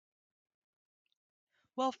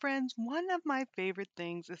Well, friends, one of my favorite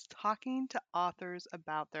things is talking to authors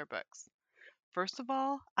about their books. First of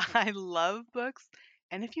all, I love books,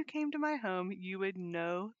 and if you came to my home, you would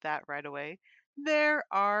know that right away. There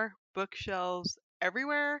are bookshelves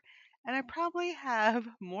everywhere, and I probably have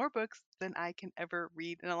more books than I can ever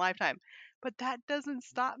read in a lifetime. But that doesn't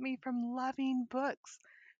stop me from loving books.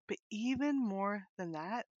 But even more than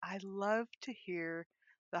that, I love to hear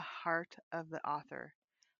the heart of the author.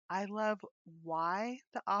 I love why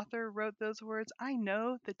the author wrote those words. I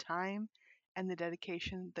know the time and the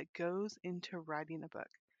dedication that goes into writing a book.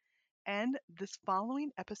 And this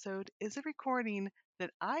following episode is a recording that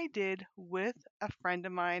I did with a friend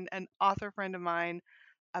of mine, an author friend of mine,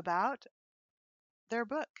 about their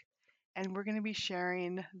book. And we're going to be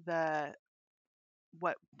sharing the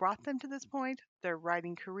what brought them to this point, their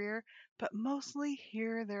writing career, but mostly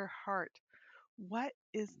hear their heart. What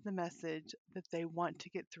is the message that they want to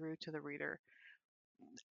get through to the reader?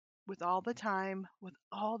 With all the time, with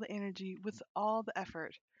all the energy, with all the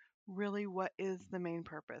effort, really what is the main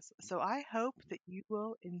purpose. So I hope that you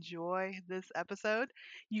will enjoy this episode.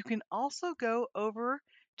 You can also go over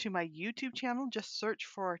to my YouTube channel, just search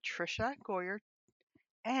for Trisha Goyer,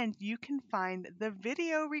 and you can find the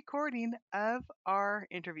video recording of our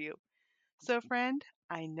interview. So, friend,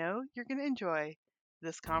 I know you're going to enjoy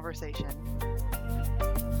this conversation.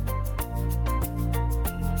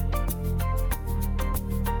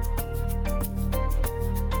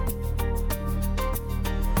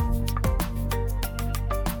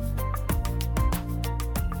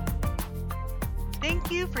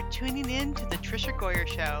 Thank you for tuning in to the Trisha Goyer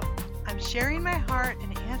Show. I'm sharing my heart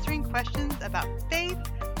and answering questions about faith,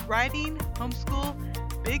 writing, homeschool,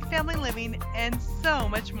 big family living, and so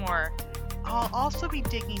much more. I'll also be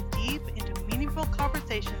digging deep into meaningful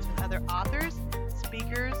conversations with other authors,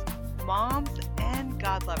 speakers, moms, and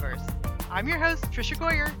God lovers. I'm your host, Trisha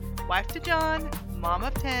Goyer, wife to John, mom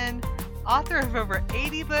of 10, author of over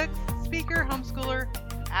 80 books, speaker, homeschooler,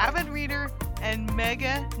 avid reader, and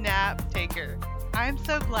mega nap taker. I'm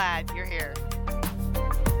so glad you're here.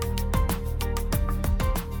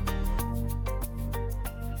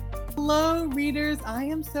 Hello, readers. I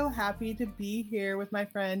am so happy to be here with my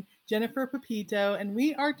friend Jennifer Pepito, and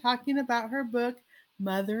we are talking about her book,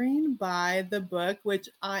 Mothering by the Book, which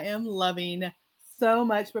I am loving so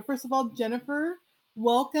much. But first of all, Jennifer,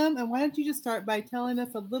 welcome. And why don't you just start by telling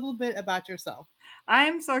us a little bit about yourself?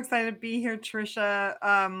 I'm so excited to be here, Trisha.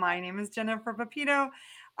 My name is Jennifer Pepito.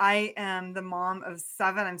 I am the mom of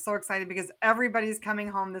 7. I'm so excited because everybody's coming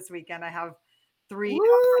home this weekend. I have 3 at my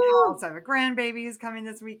Woo! house. I have a grandbabies coming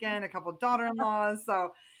this weekend, a couple daughter-in-laws.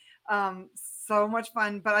 So much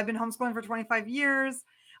fun. But I've been homeschooling for 25 years.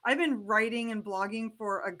 I've been writing and blogging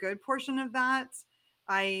for a good portion of that.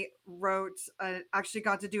 I actually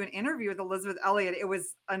got to do an interview with Elizabeth Elliot. It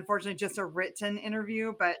was unfortunately just a written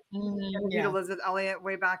interview, but interviewed Yeah. Elizabeth Elliot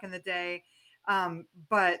way back in the day.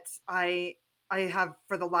 But I have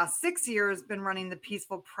for the last 6 years been running the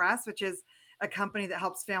Peaceful Press, which is a company that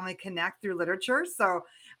helps family connect through literature. So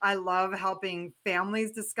I love helping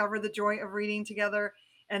families discover the joy of reading together.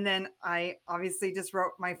 And then I obviously just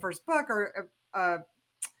wrote my first book, or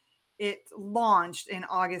it launched in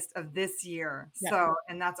August of this year. Yeah.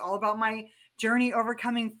 And that's all about my journey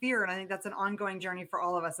overcoming fear. And I think that's an ongoing journey for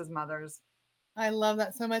all of us as mothers. I love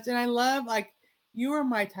that so much. And I love, like, you are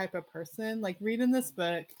my type of person, like, reading this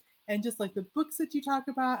book and just like the books that you talk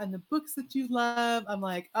about and the books that you love. I'm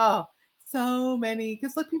like, oh, so many.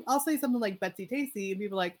 Because, like, I'll say something like Betsy Tacy, and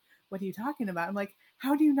people are like, what are you talking about? I'm like,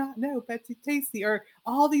 how do you not know Betsy Tacy or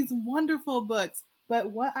all these wonderful books?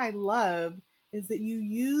 But what I love is that you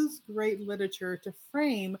use great literature to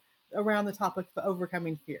frame around the topic of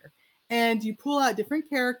overcoming fear. And you pull out different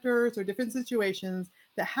characters or different situations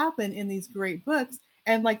that happen in these great books.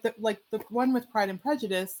 And like the one with Pride and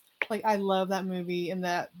Prejudice, like I love that movie, and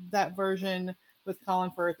that version with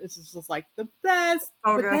Colin Firth is just like the best.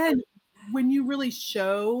 Oh, But good. then when you really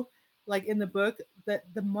show, like in the book, that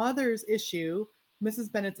the mother's issue,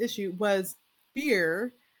 Mrs. Bennet's issue, was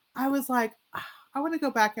fear, I was like, "Ah, I want to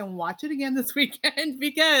go back and watch it again this weekend,"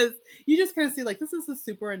 because you just kind of see, like, this is a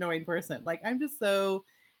super annoying person. Like, I'm just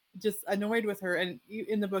annoyed with her, and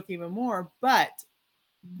in the book even more. But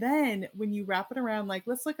then when you wrap it around, like,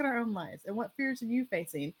 let's look at our own lives and what fears are you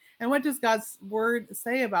facing and what does God's word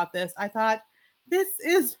say about this, I thought, this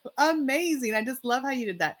is amazing. I just love how you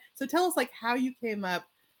did that. So tell us, like, how you came up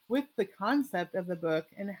with the concept of the book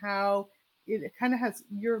and how it kind of has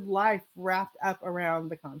your life wrapped up around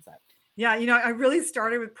the concept. Yeah, I really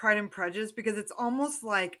started with Pride and Prejudice because it's almost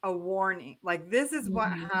like a warning. Like, this is what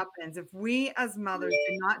Mhm. happens if we as mothers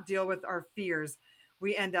do not deal with our fears.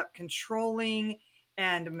 We end up controlling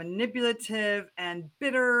and manipulative and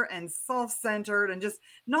bitter and self-centered and just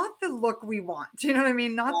not the look we want. You know what I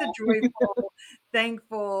mean? Not the joyful,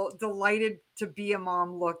 thankful, delighted to be a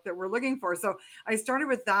mom look that we're looking for. So I started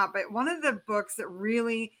with that. But one of the books that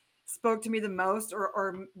really spoke to me the most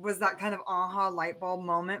or was that kind of aha light bulb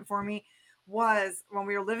moment for me was when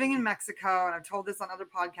we were living in Mexico. And I've told this on other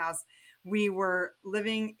podcasts. We were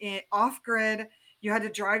living in off grid. You had to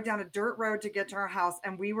drive down a dirt road to get to our house,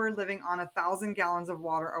 and we were living on 1,000 gallons of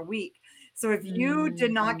water a week. So if you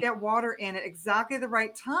did not Mm. get water in at exactly the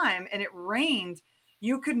right time and it rained,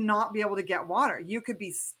 you could not be able to get water. You could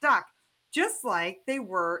be stuck just like they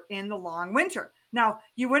were in the long winter. Now,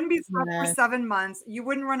 you wouldn't be stuck for Yes. 7 months. You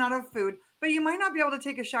wouldn't run out of food, but you might not be able to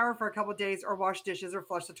take a shower for a couple of days or wash dishes or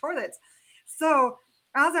flush the toilets. So,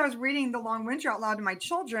 as I was reading The Long Winter out loud to my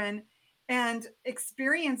children, and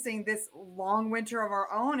experiencing this long winter of our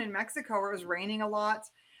own in Mexico where it was raining a lot,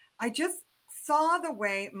 I just saw the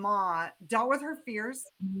way Ma dealt with her fears,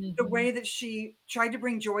 the Mhm. way that she tried to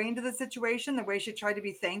bring joy into the situation, the way she tried to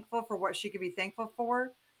be thankful for what she could be thankful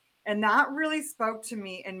for. And that really spoke to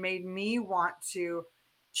me and made me want to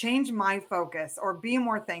change my focus or be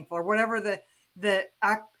more thankful or whatever the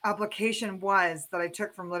application was that I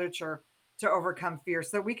took from literature to overcome fear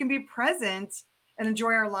so that we can be present and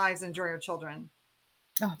enjoy our lives, enjoy our children.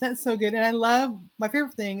 Oh, that's so good. And I love my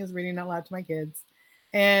favorite thing is reading out loud to my kids.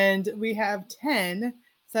 And we have 10,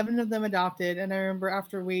 7 of them adopted. And I remember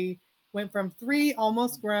after we went from 3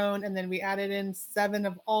 almost grown, and then we added in 7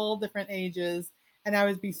 of all different ages. And I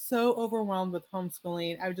would be so overwhelmed with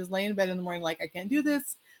homeschooling. I would just lay in bed in the morning, like, I can't do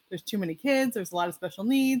this. There's too many kids. There's a lot of special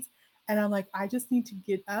needs. And I'm like, I just need to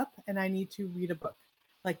get up and I need to read a book.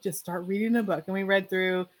 Like, just start reading a book. And we read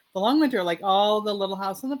through The Long Winter, like all the Little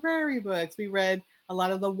House on the Prairie books. We read a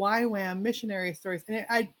lot of the YWAM missionary stories. And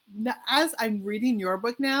as I'm reading your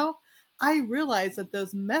book now, I realize that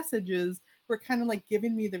those messages were kind of like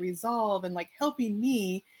giving me the resolve and like helping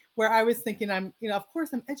me where I was thinking of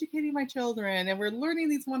course I'm educating my children and we're learning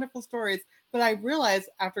these wonderful stories. But I realized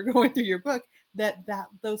after going through your book that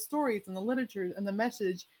those stories and the literature and the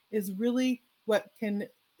message is really what can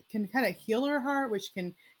kind of heal our heart, which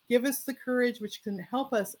can give us the courage, which can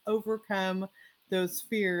help us overcome those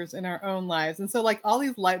fears in our own lives. And so, like, all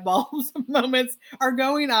these light bulbs moments are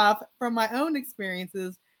going off from my own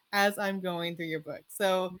experiences as I'm going through your book.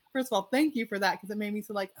 So, first of all, thank you for that because it made me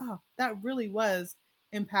feel like, oh, that really was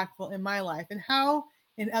impactful in my life. And how,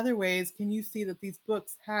 in other ways, can you see that these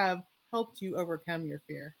books have helped you overcome your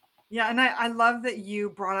fear? Yeah, and I love that you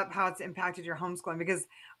brought up how it's impacted your homeschooling because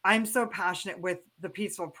I'm so passionate with the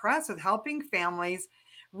Peaceful Press with helping families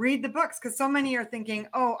read the books because so many are thinking,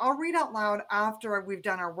 oh, I'll read out loud after we've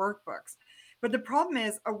done our workbooks. But the problem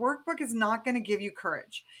is a workbook is not going to give you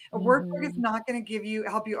courage. A workbook is Mm-hmm. not going to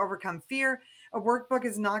help you overcome fear. A workbook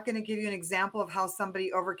is not going to give you an example of how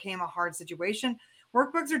somebody overcame a hard situation.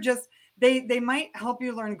 Workbooks are just they might help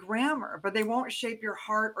you learn grammar, but they won't shape your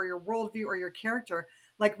heart or your worldview or your character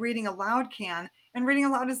like reading aloud can. And reading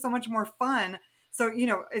aloud is so much more fun. So,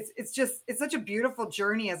 it's such a beautiful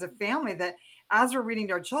journey as a family that as we're reading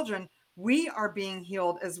to our children, we are being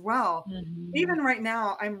healed as well. Mm-hmm. Even right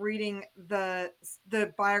now, I'm reading the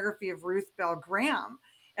biography of Ruth Bell Graham,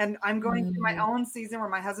 and I'm going through my Mm-hmm. own season where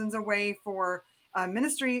my husband's away for a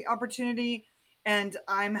ministry opportunity, and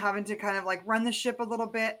I'm having to kind of like run the ship a little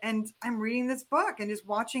bit. And I'm reading this book and just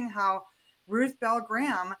watching how Ruth Bell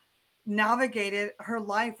Graham navigated her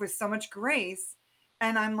life with so much grace.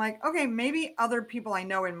 And I'm like, okay, maybe other people I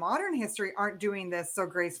know in modern history aren't doing this so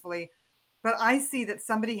gracefully, but I see that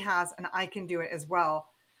somebody has, and I can do it as well.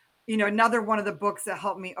 Another one of the books that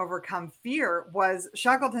helped me overcome fear was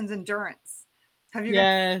Shackleton's Endurance. Have you guys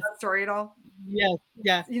Yes. heard that story at all? Yes.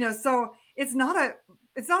 Yes. So it's not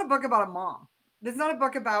a book about a mom. It's not a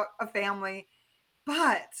book about a family.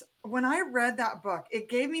 But when I read that book, it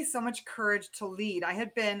gave me so much courage to lead. I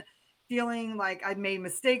had been feeling like I'd made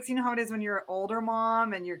mistakes. You know how it is when you're an older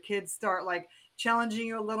mom and your kids start like challenging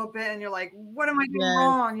you a little bit and you're like, what am I doing Yes.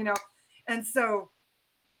 wrong? And so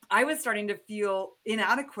I was starting to feel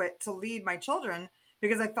inadequate to lead my children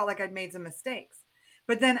because I felt like I'd made some mistakes.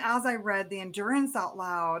 But then as I read the endurance out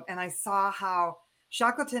loud and I saw how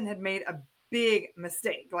Shackleton had made a big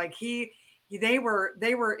mistake, like they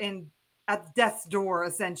were in at death's door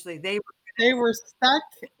essentially. They were They were stuck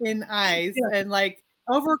in ice yeah, and like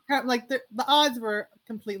overcome like the odds were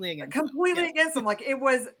completely against them. completely Yes. against them. Like it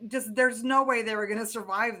was just there's no way they were going to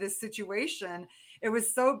survive this situation. It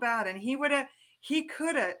was so bad, and he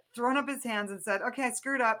could have thrown up his hands and said, "Okay, I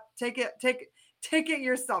screwed up. Take it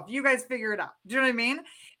yourself. You guys figure it out." Do you know what I mean?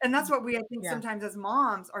 And that's what we I think Yeah. sometimes as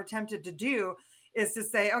moms are tempted to do is to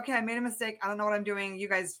say, okay, I made a mistake. I don't know what I'm doing. You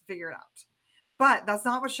guys figure it out. But that's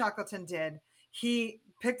not what Shackleton did. He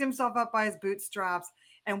picked himself up by his bootstraps,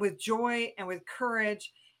 and with joy and with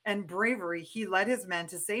courage and bravery, he led his men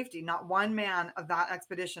to safety. Not one man of that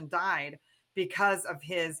expedition died because of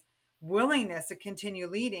his willingness to continue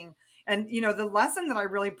leading. And, the lesson that I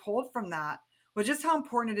really pulled from that was just how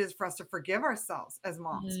important it is for us to forgive ourselves as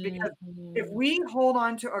moms. Because if Mhm. we hold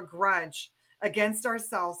on to a grudge against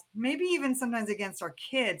ourselves, maybe even sometimes against our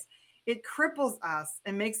kids, it cripples us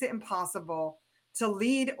and makes it impossible to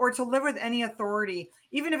lead or to live with any authority,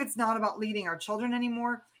 even if it's not about leading our children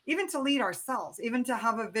anymore, even to lead ourselves, even to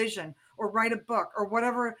have a vision or write a book or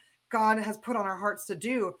whatever God has put on our hearts to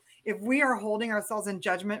do. If we are holding ourselves in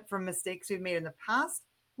judgment from mistakes we've made in the past,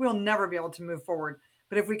 we'll never be able to move forward.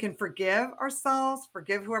 But if we can forgive ourselves,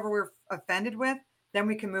 forgive whoever we're offended with, then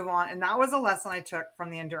we can move on. And that was a lesson I took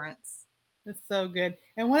from the endurance. It's so good.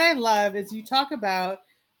 And what I love is you talk about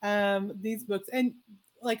these books, and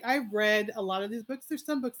like I've read a lot of these books. There's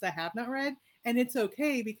some books I have not read, and it's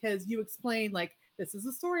okay because you explain like this is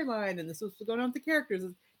a storyline and this is what's going on with the characters.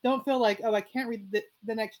 Don't feel like, oh, I can't read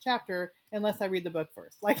the next chapter unless I read the book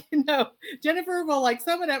first. Like, no, Jennifer will like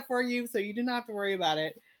sum it up for you, so you do not have to worry about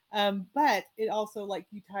it. But it also like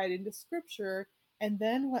you tie it into scripture, and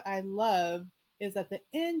then what I love is at the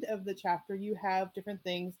end of the chapter you have different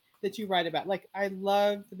things that you write about. Like I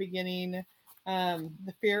love the beginning,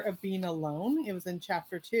 the fear of being alone. It was in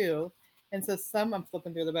chapter 2, and so I'm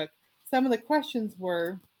flipping through the book. Some of the questions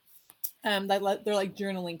were they're like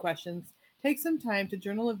journaling questions. Take some time to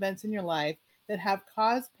journal events in your life that have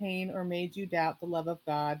caused pain or made you doubt the love of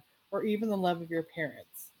God or even the love of your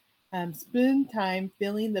parents. Spend time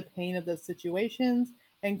feeling the pain of those situations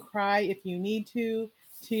and cry if you need to.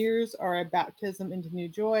 Tears are a baptism into new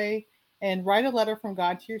joy. And write a letter from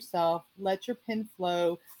God to yourself. Let your pen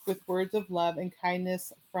flow with words of love and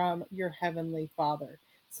kindness from your heavenly Father.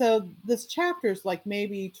 So this chapter is like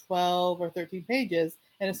maybe 12 or 13 pages,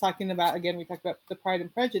 and it's talking about, again, we talked about the Pride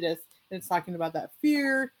and Prejudice, and it's talking about that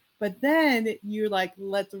fear. But then you're like,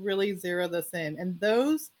 let's really zero this in. And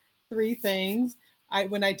those three things,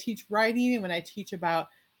 when I teach writing and when I teach about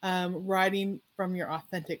writing from your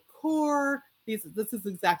authentic core, this is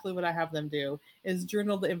exactly what I have them do: is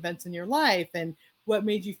journal the events in your life and what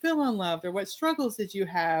made you feel unloved, or what struggles did you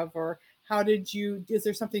have, or is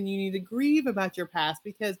there something you need to grieve about your past?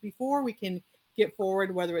 Because before we can get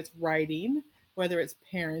forward, whether it's writing, whether it's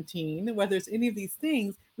parenting, whether it's any of these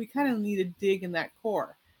things, we kind of need to dig in that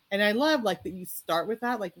core. And I love like that you start with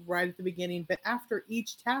that, like right at the beginning, but after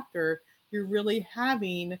each chapter, you're really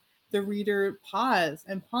having the reader pause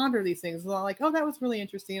and ponder these things. Well, like, oh, that was really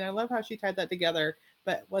interesting. I love how she tied that together.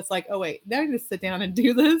 But was like, oh wait, now I need to sit down and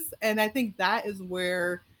do this. And I think that is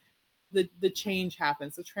where the change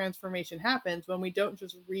happens, the transformation happens when we don't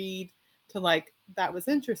just read to like that was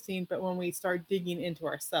interesting, but when we start digging into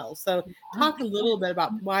ourselves. So talk a little bit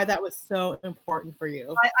about why that was so important for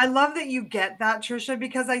you. I love that you get that, Trisha,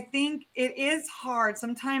 because I think it is hard.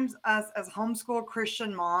 Sometimes us as homeschool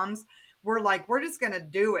Christian moms, we're like, we're just going to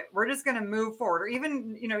do it. We're just going to move forward. Or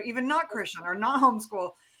even, even not Christian or not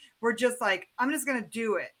homeschool, we're just like, I'm just going to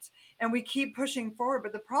do it. And we keep pushing forward.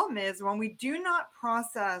 But the problem is when we do not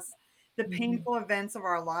process the Mhm. painful events of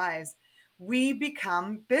our lives, we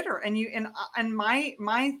become bitter. And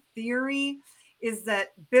my theory is that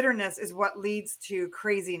bitterness is what leads to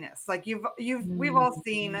craziness. Like we've all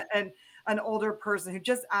seen Mhm. an older person who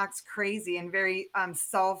just acts crazy and very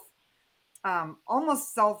almost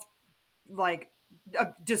self like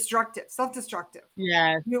self-destructive.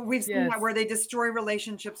 Yes. We've seen that Yes. where they destroy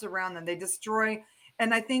relationships around them. They destroy,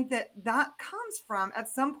 and I think that comes from at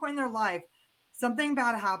some point in their life, something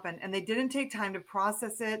bad happened and they didn't take time to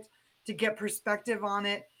process it, to get perspective on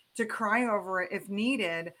it, to cry over it if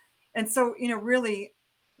needed. And so, really,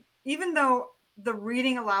 even though the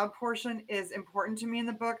reading aloud portion is important to me in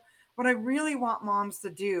the book, what I really want moms to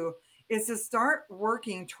do is to start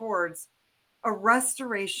working towards a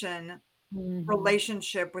restoration Mhm.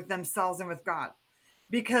 relationship with themselves and with God.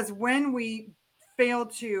 Because when we fail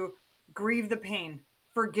to grieve the pain,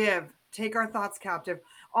 forgive, take our thoughts captive,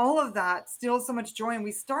 all of that steals so much joy. And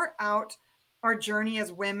we start out our journey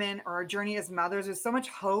as women or our journey as mothers with so much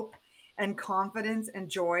hope and confidence and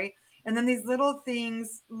joy. And then these little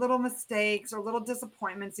things, little mistakes or little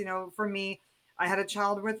disappointments, for me, I had a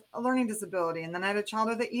child with a learning disability and then I had a child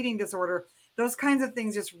with an eating disorder. Those kinds of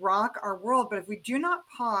things just rock our world. But if we do not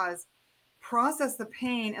pause, process the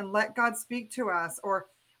pain and let God speak to us, or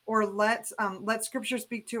let Scripture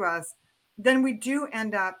speak to us, then we do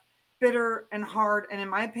end up bitter and hard, and in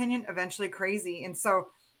my opinion, eventually crazy. And so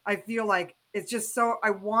I feel like it's just so I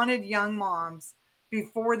wanted young moms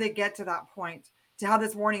before they get to that point, to have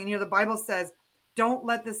this warning. And the Bible says, don't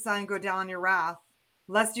let the sun go down on your wrath,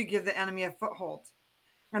 lest you give the enemy a foothold.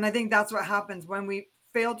 And I think that's what happens when we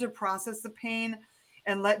fail to process the pain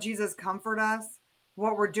and let Jesus comfort us.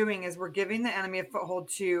 What we're doing is we're giving the enemy a foothold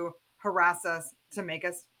to harass us, to make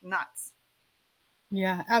us nuts.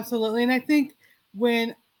 Yeah, absolutely. And I think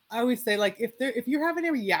when I always say, like, if you're having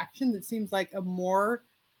a reaction that seems like a more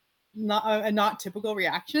not a not typical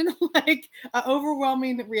reaction, like an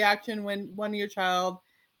overwhelming reaction when one of your child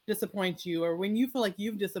disappoints you, or when you feel like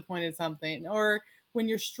you've disappointed something, or when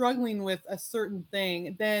you're struggling with a certain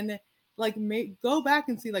thing, then like go back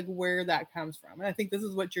and see like where that comes from. And I think this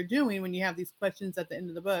is what you're doing when you have these questions at the end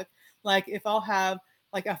of the book. Like if I'll have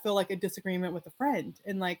like I feel like a disagreement with a friend,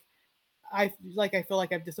 and like I feel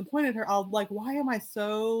like I've disappointed her. I'll like, why am I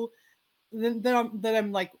so then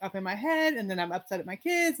I'm like up in my head, and then I'm upset at my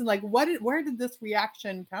kids, and like where did this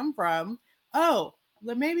reaction come from? Oh,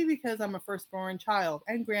 maybe because I'm a firstborn child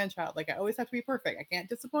and grandchild. Like I always have to be perfect. I can't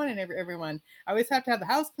disappoint everyone. I always have to have the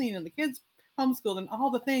house clean and the kids homeschooled and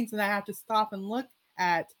all the things, and I have to stop and look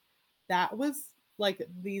at that was like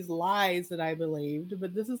these lies that I believed,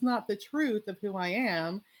 but this is not the truth of who I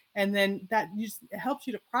am. And then that it helps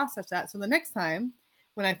you to process that. So the next time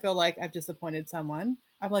when I feel like I've disappointed someone,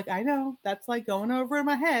 I'm like, I know that's like going over in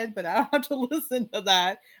my head, but I don't have to listen to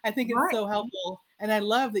that. I think it's Right. so helpful. And I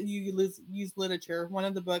love that you use literature. One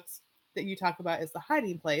of the books that you talk about is The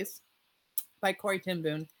Hiding Place by Corey Ten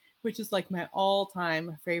Boom, which is like my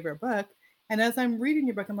all-time favorite book. And as I'm reading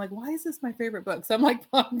your book, I'm like, why is this my favorite book? So I'm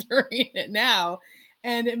like pondering it now.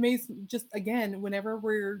 And it makes just, again, whenever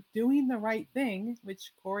we're doing the right thing,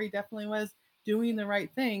 which Corey definitely was doing the right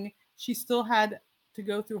thing, she still had to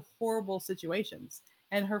go through horrible situations.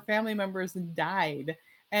 And her family members died.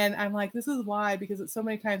 And I'm like, this is why, because it's so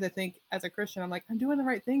many times I think as a Christian, I'm like, I'm doing the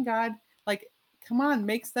right thing, God. Like, come on,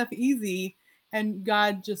 make stuff easy. And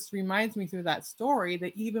God just reminds me through that story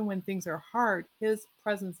that even when things are hard, his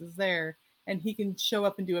presence is there and he can show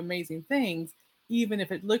up and do amazing things, even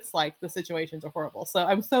if it looks like the situations are horrible. So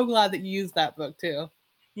I'm so glad that you used that book too.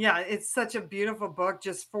 Yeah, it's such a beautiful book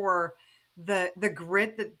just for the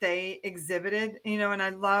grit that they exhibited, and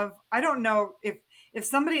I don't know if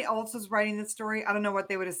somebody else was writing the story, I don't know what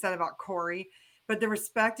they would have said about Corey, but the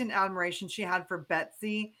respect and admiration she had for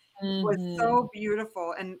Betsy was Mm-hmm. so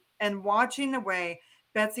beautiful. And watching the way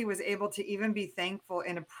Betsy was able to even be thankful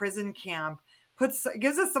in a prison camp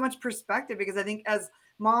gives us so much perspective, because I think as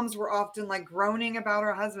moms we're often like groaning about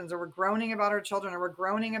our husbands, or we're groaning about our children, or we're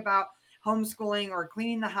groaning about homeschooling or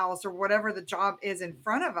cleaning the house or whatever the job is in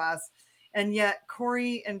front of us. And yet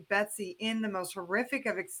Corey and Betsy, in the most horrific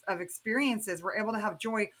of experiences, were able to have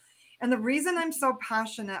joy. And the reason I'm so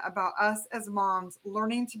passionate about us as moms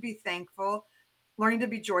learning to be thankful, learning to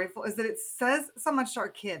be joyful, is that it says so much to our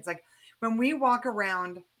kids. Like when we walk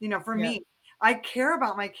around, for Yeah. me, I care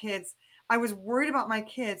about my kids. I was worried about my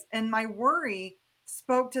kids, and my worry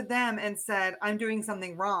spoke to them and said, I'm doing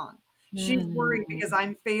something wrong. She's worried Mm-hmm. because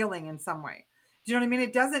I'm failing in some way. Do you know what I mean?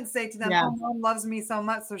 It doesn't say to them, Yeah. oh, mom loves me so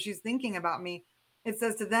much, so she's thinking about me. It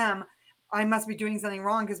says to them, I must be doing something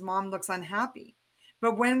wrong because mom looks unhappy.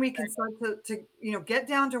 But when we can start to get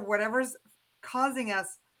down to whatever's causing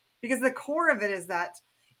us, because the core of it is that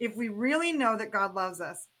if we really know that God loves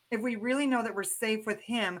us, if we really know that we're safe with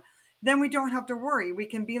him, then we don't have to worry. We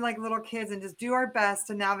can be like little kids and just do our best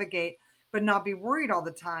to navigate, but not be worried all the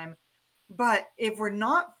time. But if we're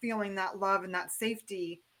not feeling that love and that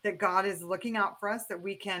safety, that God is looking out for us, that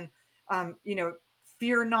we can,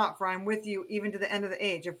 fear not, for I'm with you even to the end of the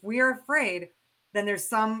age. If we are afraid, then there's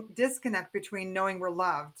some disconnect between knowing we're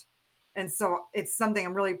loved. And so it's something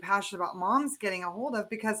I'm really passionate about moms getting a hold of,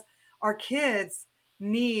 because our kids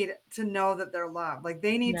need to know that they're loved. Like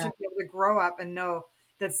they need Yeah. to be able to grow up and know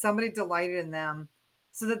that somebody delighted in them,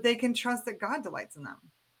 so that they can trust that God delights in them.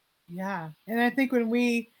 Yeah. And I think when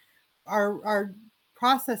we are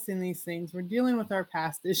processing these things, we're dealing with our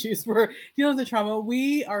past issues, we're dealing with the trauma,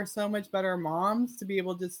 we are so much better moms to be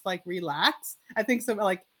able to just like relax. I think so,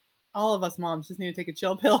 like all of us moms just need to take a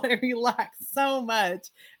chill pill and relax so much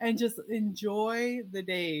and just enjoy the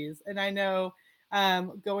days. And I know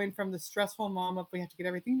going from the stressful mom of we have to get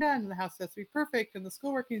everything done and the house has to be perfect and the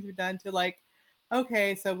schoolwork needs to be done, to like,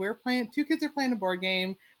 okay, so we're playing, two kids are playing a board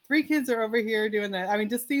game, three kids are over here doing that. I mean,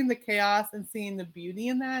 just seeing the chaos and seeing the beauty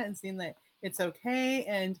in that, and seeing that it's okay.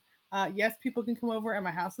 And yes, people can come over and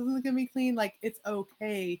my house isn't going to be clean. Like it's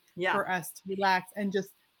okay Yeah. for us to relax and just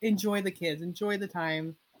enjoy the kids, enjoy the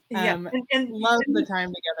time, Yeah. love the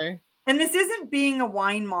time together. And this isn't being a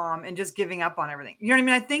wine mom and just giving up on everything. You know what I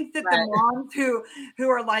mean? I think that the Right. moms who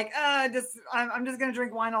are like, I'm just going to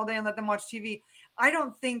drink wine all day and let them watch TV. I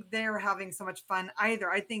don't think they're having so much fun either.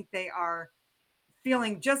 I think they are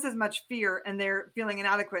feeling just as much fear and they're feeling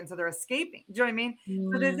inadequate. And so they're escaping. Do you know what I mean?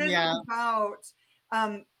 So this isn't Yeah. about,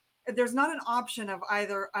 um, there's not an option of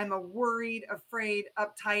either I'm a worried, afraid,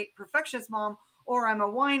 uptight, perfectionist mom, or I'm a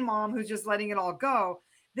wine mom who's just letting it all go.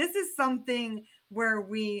 This is something where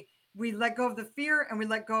we let go of the fear and we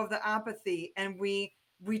let go of the apathy and we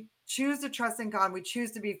choose to trust in God. We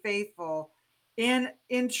choose to be faithful in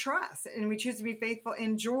trust and we choose to be faithful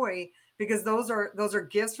in joy because those are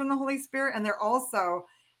gifts from the Holy Spirit and they're also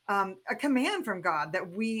a command from God that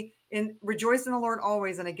we rejoice in the Lord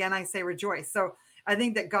always. And again, I say rejoice. So I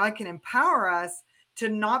think that God can empower us to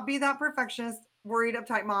not be that perfectionist, worried,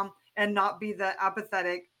 uptight mom, and not be the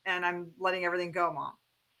apathetic and I'm letting everything go mom.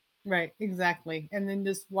 Right, exactly. And then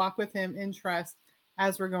just walk with him in trust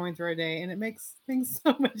as we're going through our day, and it makes things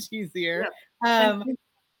so much easier. Yeah. And, Um,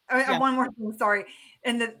 and yeah. one more thing, sorry.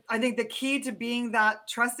 And I think the key to being that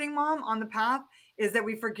trusting mom on the path is that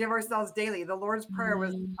we forgive ourselves daily. The Lord's prayer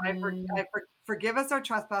was, Mhm. forgive us our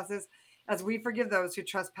trespasses as we forgive those who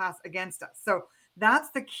trespass against us. So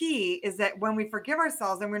that's the key is that when we forgive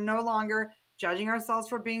ourselves and we're no longer judging ourselves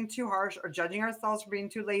for being too harsh or judging ourselves for being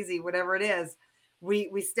too lazy, whatever it is,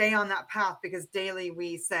 we stay on that path because daily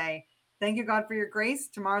we say, thank you, God, for your grace.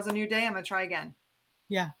 Tomorrow's a new day. I'm going to try again.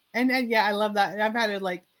 Yeah. And yeah, I love that. And I've had to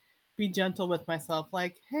like be gentle with myself.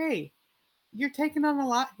 Like, hey, you're taking on a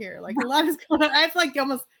lot here. Like a lot is going on. I have to like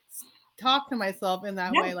almost talk to myself in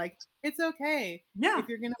that Yeah. way. Like, it's okay. Yeah. If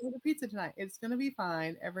you're gonna order pizza tonight, it's gonna be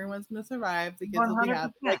fine. Everyone's gonna survive. The kids will be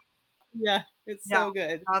happy. 100%. Like, yeah, it's Yeah. so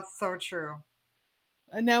good. That's so true.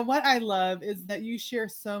 Now, what I love is that you share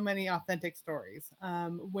so many authentic stories. I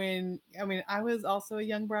was also a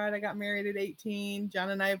young bride. I got married at 18. John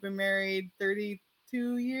and I have been married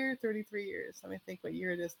 32 years, 33 years. Let me think what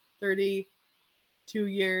year it is. 32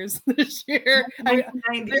 years this year.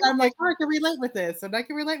 1990. I'm like, oh, I can relate with this, and I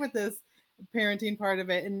can relate with this parenting part of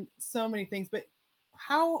it, and so many things. But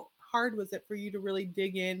how hard was it for you to really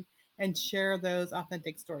dig in and share those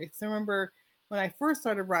authentic stories? So I remember when I first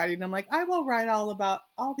started writing, I'm like, I will write all about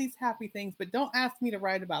all these happy things, but don't ask me to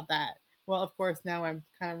write about that. Well, of course, now I'm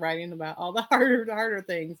kind of writing about all the harder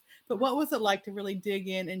things. But what was it like to really dig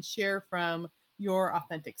in and share from your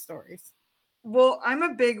authentic stories? Well, I'm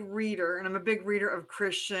a big reader and I'm a big reader of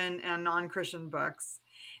Christian and non-Christian books.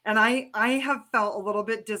 And I have felt a little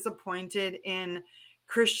bit disappointed in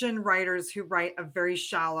Christian writers who write a very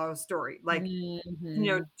shallow story. Like,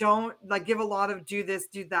 Hmm. don't like give a lot of do this,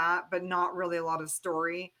 do that, but not really a lot of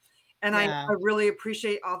story. And Yeah, I really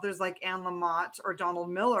appreciate authors like Anne Lamott or Donald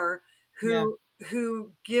Miller yeah.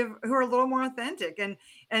 who are a little more authentic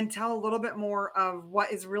and tell a little bit more of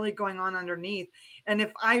what is really going on underneath. And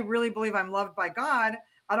if I really believe I'm loved by God,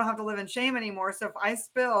 I don't have to live in shame anymore. So if I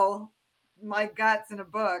spill my guts in a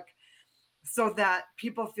book so that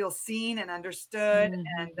people feel seen and understood and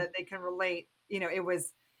Mhm. that they can relate,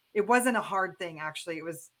 it wasn't a hard thing actually.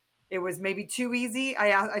 It was maybe too easy.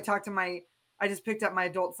 I talked to I just picked up my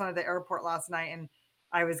adult son at the airport last night and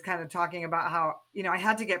I was kind of talking about how, I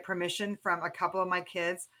had to get permission from a couple of my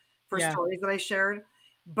kids for Yeah, stories that I shared,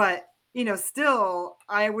 but still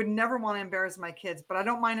I would never want to embarrass my kids, but I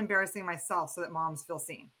don't mind embarrassing myself so that moms feel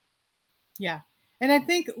seen. yeah. And I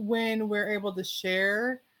think when we're able to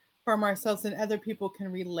share from ourselves and other people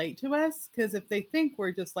can relate to us, because if they think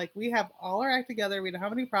we're just like, we have all our act together, we don't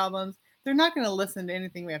have any problems, they're not going to listen to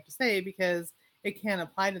anything we have to say because it can't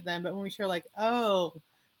apply to them. But when we share, like, oh,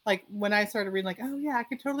 like when I started reading, like, oh, yeah, I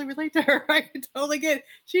could totally relate to her. I could totally get,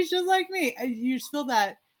 she's just like me. And you just feel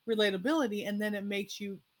that relatability. And then it makes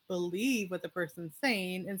you believe what the person's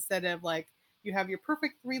saying instead of like, you have your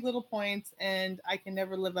perfect three little points and I can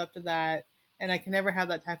never live up to that and I can never have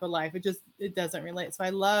that type of life. It doesn't relate. So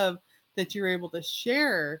I love that you're able to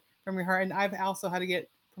share from your heart. And I've also had to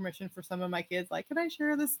get permission for some of my kids, like, can I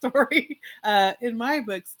share this story in my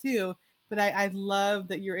books too? But I love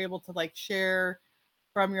that you're able to like share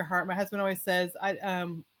from your heart. My husband always says,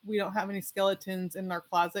 we don't have any skeletons in our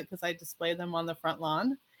closet because I display them on the front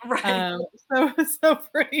lawn. Right. Um, so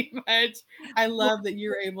pretty much, I love that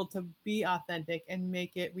you're able to be authentic and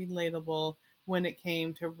make it relatable when it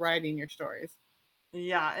came to writing your stories.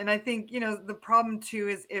 Yeah, and I think, the problem too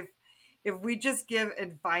is if we just give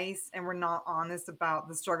advice and we're not honest about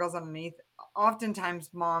the struggles underneath, oftentimes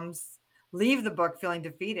moms leave the book feeling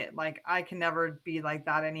defeated. Like I can never be like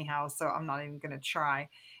that anyhow, so I'm not even going to try.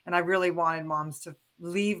 And I really wanted moms to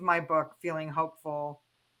leave my book feeling hopeful.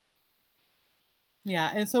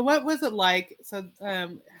 Yeah. And so what was it like? So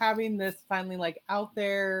having this finally like out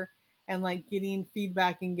there and like getting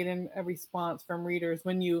feedback and getting a response from readers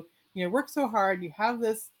when you work so hard, you have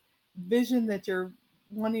this vision that you're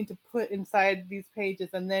wanting to put inside these pages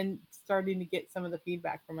and then starting to get some of the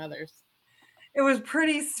feedback from others? It was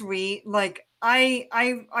pretty sweet. Like I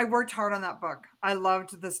worked hard on that book. I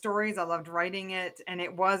loved the stories. I loved writing it, and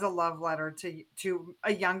it was a love letter to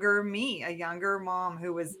a younger me, a younger mom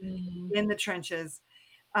who was Mm. in the trenches.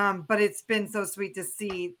 But it's been so sweet to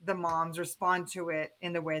see the moms respond to it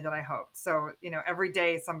in the way that I hoped. So, every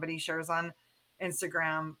day somebody shares on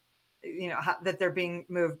Instagram, that they're being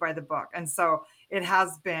moved by the book. And so it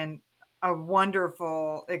has been a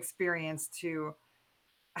wonderful experience to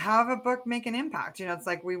have a book make an impact. It's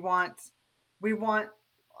like we want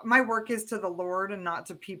my work is to the Lord and not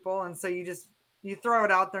to people. And so you throw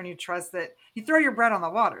it out there and you trust that you throw your bread on the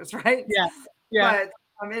waters, right? Yeah. Yeah.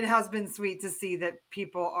 But it has been sweet to see that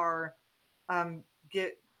people are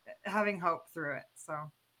get having hope through it.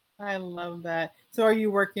 So I love that. So are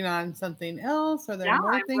you working on something else? Are there yeah,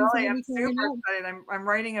 more things that will I'm be super coming out? excited. I'm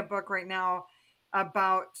writing a book right now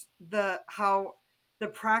about how the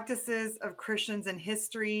practices of Christians in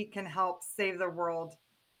history can help save the world,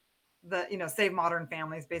 save modern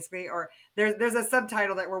families basically. Or there's a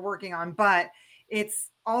subtitle that we're working on, but it's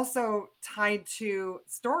also tied to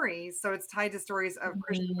stories. So it's tied to stories of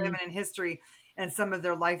Christian Mhm. women in history and some of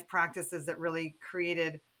their life practices that really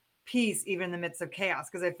created peace even in the midst of chaos,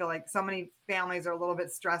 because I feel like so many families are a little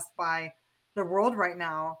bit stressed by the world right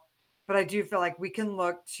now. But I do feel like we can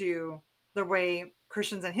look to the way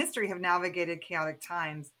Christians in history have navigated chaotic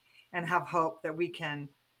times and have hope that we can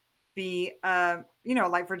be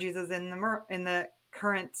light for Jesus in the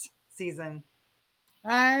current season.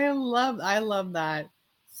 I love that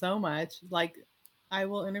so much. Like I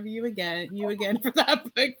will interview you again for that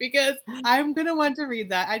book because I'm gonna want to read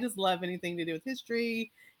that. I just love anything to do with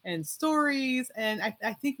history and stories, and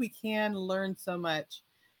I think we can learn so much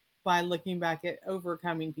by looking back at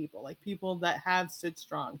overcoming people, like people that have stood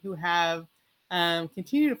strong, who have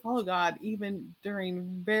continued to follow God even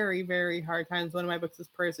during very, very hard times. One of my books is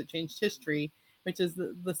Prayers That Changed History, which is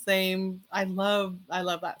the same. I love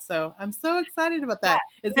that. So I'm so excited about Yeah. that.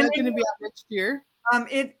 Is And that going to be out next year?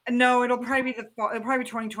 it'll probably be the fall, it'll probably be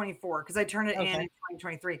 2024 because I turned it in Okay.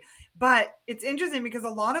 2023. But it's interesting because a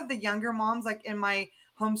lot of the younger moms, like in my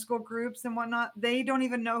homeschool groups and whatnot, they don't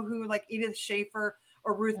even know who like Edith Schaefer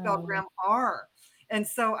or Ruth Bell Um, Graham are. And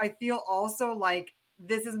so I feel also like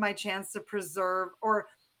this is my chance to preserve or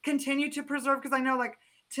continue to preserve, because I know like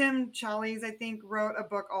Tim Challies, I think, wrote a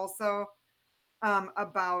book also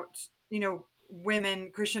about,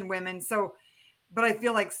 women, Christian women. So but I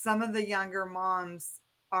feel like some of the younger moms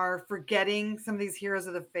are forgetting some of these heroes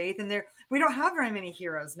of the faith, and we don't have very many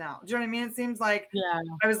heroes now. Do you know what I mean? It seems like yeah.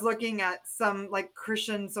 I was looking at some like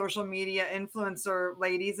Christian social media influencer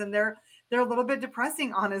ladies, and they're a little bit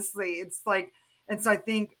depressing, honestly. It's like, and so I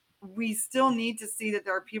think we still need to see that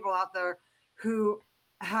there are people out there who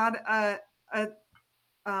had a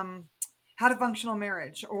um had a functional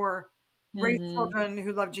marriage, or raised Hmm. children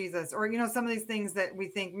who love Jesus, or some of these things that we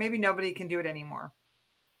think maybe nobody can do it anymore.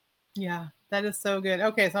 Yeah, that is so good.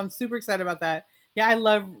 Okay, so I'm super excited about that. Yeah, I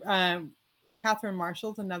love Catherine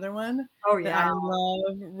Marshall's another one Oh that yeah. I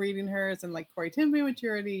love reading hers, and like Corey Timby, which you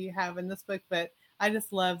already have in this book. But I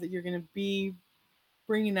just love that you're going to be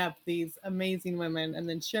bringing up these amazing women and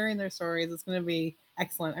then sharing their stories. It's going to be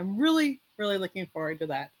excellent. I'm really, really looking forward to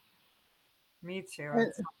that. Me too. Uh,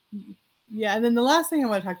 Yeah, and then the last thing I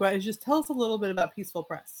want to talk about is just tell us a little bit about Peaceful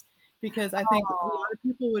Press because I think a lot of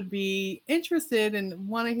people would be interested and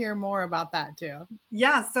want to hear more about that too.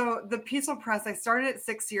 Yeah, so the Peaceful Press, I started it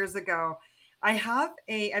 6 years ago. I've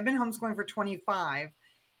been homeschooling for 25,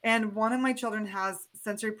 and one of my children has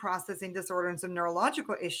sensory processing disorder and some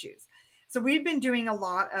neurological issues. So we've been doing a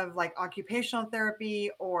lot of like occupational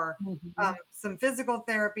therapy, or Mhm. some physical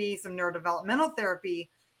therapy, some neurodevelopmental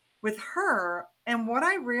therapy with her. And what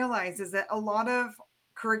I realized is that a lot of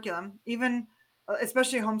curriculum, even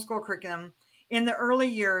especially homeschool curriculum, in the early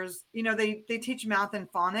years, they teach math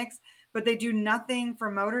and phonics, but they do nothing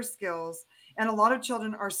for motor skills. And a lot of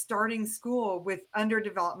children are starting school with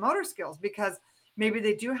underdeveloped motor skills because maybe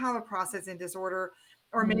they do have a processing disorder,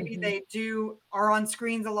 or maybe Mhm. they do are on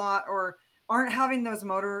screens a lot, or aren't having those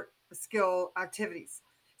motor skill activities.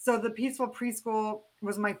 So the Peaceful Preschool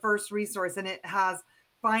was my first resource, and it has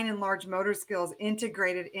fine and large motor skills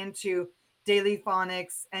integrated into daily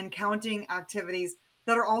phonics and counting activities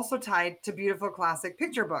that are also tied to beautiful classic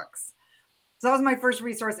picture books. So that was my first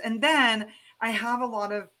resource. And then I have a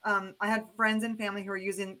lot of, I had friends and family who are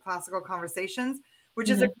using Classical Conversations, which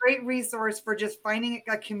is a Mhm. great resource for just finding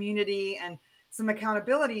a community and some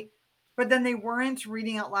accountability. but then they weren't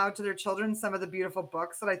reading out loud to their children some of the beautiful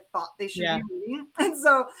books that I thought they should Yeah. be reading. And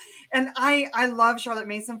so, and I love Charlotte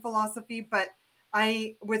Mason philosophy, but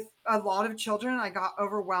with a lot of children, I got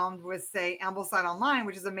overwhelmed with, say, Ambleside Online,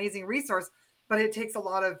 which is an amazing resource, but it takes a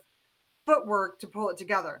lot of footwork to pull it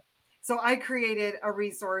together. So I created a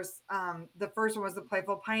resource. The first one was the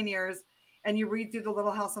Playful Pioneers, and you read through the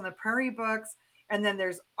Little House on the Prairie books, and then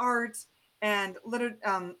there's art and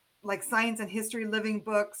like science and history living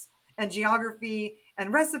books and geography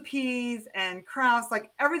and recipes and crafts. Like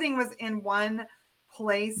everything was in one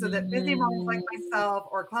place, so that busy moms like myself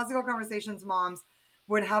or Classical Conversations moms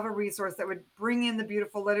would have a resource that would bring in the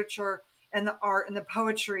beautiful literature and the art and the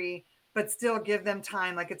poetry, but still give them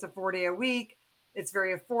time. Like it's a 4-day a week. It's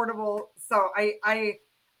very affordable. So I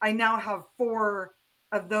now have 4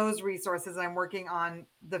 of those resources. I'm working on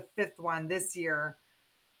the 5th one this year.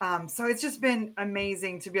 So it's just been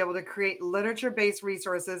amazing to be able to create literature-based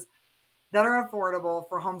resources that are affordable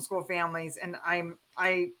for homeschool families. And I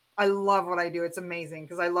love what I do. It's amazing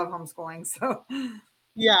because I love homeschooling. So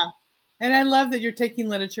Yeah. And I love that you're taking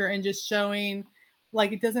literature and just showing,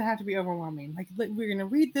 like, it doesn't have to be overwhelming. Like, we're going to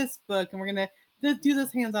read this book and we're going to do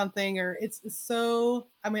this hands-on thing, or it's so,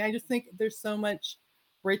 I mean, I just think there's so much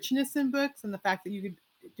richness in books, and the fact that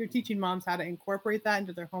you're teaching moms how to incorporate that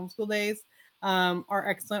into their homeschool days are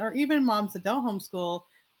excellent. Or even moms that don't homeschool,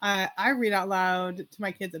 I read out loud to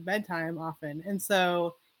my kids at bedtime often. And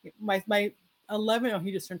so my 11, oh,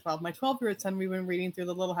 he just turned 12. My 12-year-old son, we've been reading through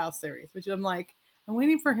the Little House series, which I'm like, I'm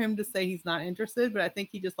waiting for him to say he's not interested, but I think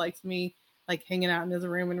he just likes me like hanging out in his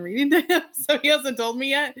room and reading to him. So he hasn't told me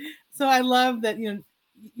yet. So I love that,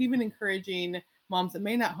 even encouraging moms that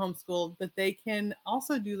may not homeschool, that they can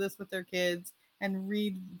also do this with their kids and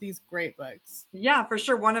read these great books. Yeah, for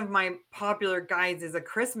sure. One of my popular guides is a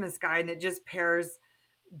Christmas guide, and it just pairs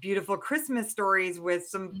beautiful Christmas stories with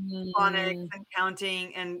some phonics and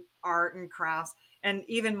counting and art and crafts. And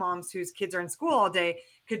even moms whose kids are in school all day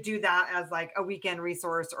could do that as like a weekend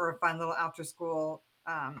resource or a fun little after school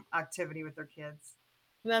activity with their kids.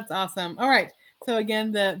 That's awesome. All right. So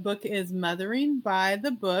again, the book is Mothering by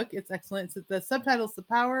the Book. It's excellent. So the subtitle is The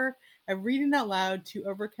Power of Reading Out Loud to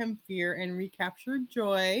Overcome Fear and Recapture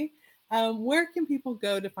Joy. Where can people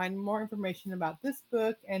go to find more information about this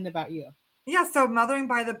book and about you? Yeah, so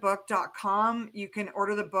motheringbythebook.com. You can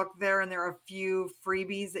order the book there, and there are a few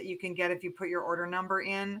freebies that you can get if you put your order number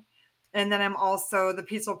in. And then I'm also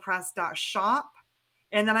thepeacefulpress.shop.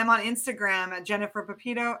 And then I'm on Instagram at Jennifer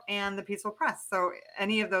Pepito and The Peaceful Press. So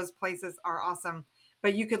any of those places are awesome.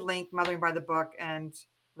 But you could link Mothering by the Book and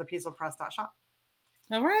thepeacefulpress.shop.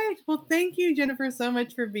 All right. Well, thank you, Jennifer, so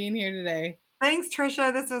much for being here today. Thanks,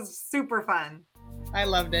 Trisha. This was super fun. I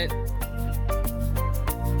loved it.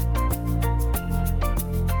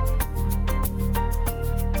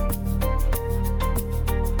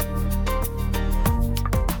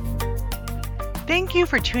 Thank you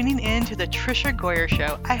for tuning in to the Trisha Goyer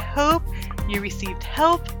Show. I hope you received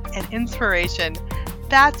help and inspiration.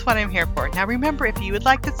 That's what I'm here for. Now remember, if you would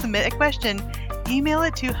like to submit a question, email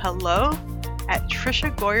it to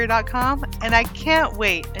hello@trishagoyer.com, and I can't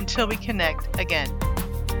wait until we connect again.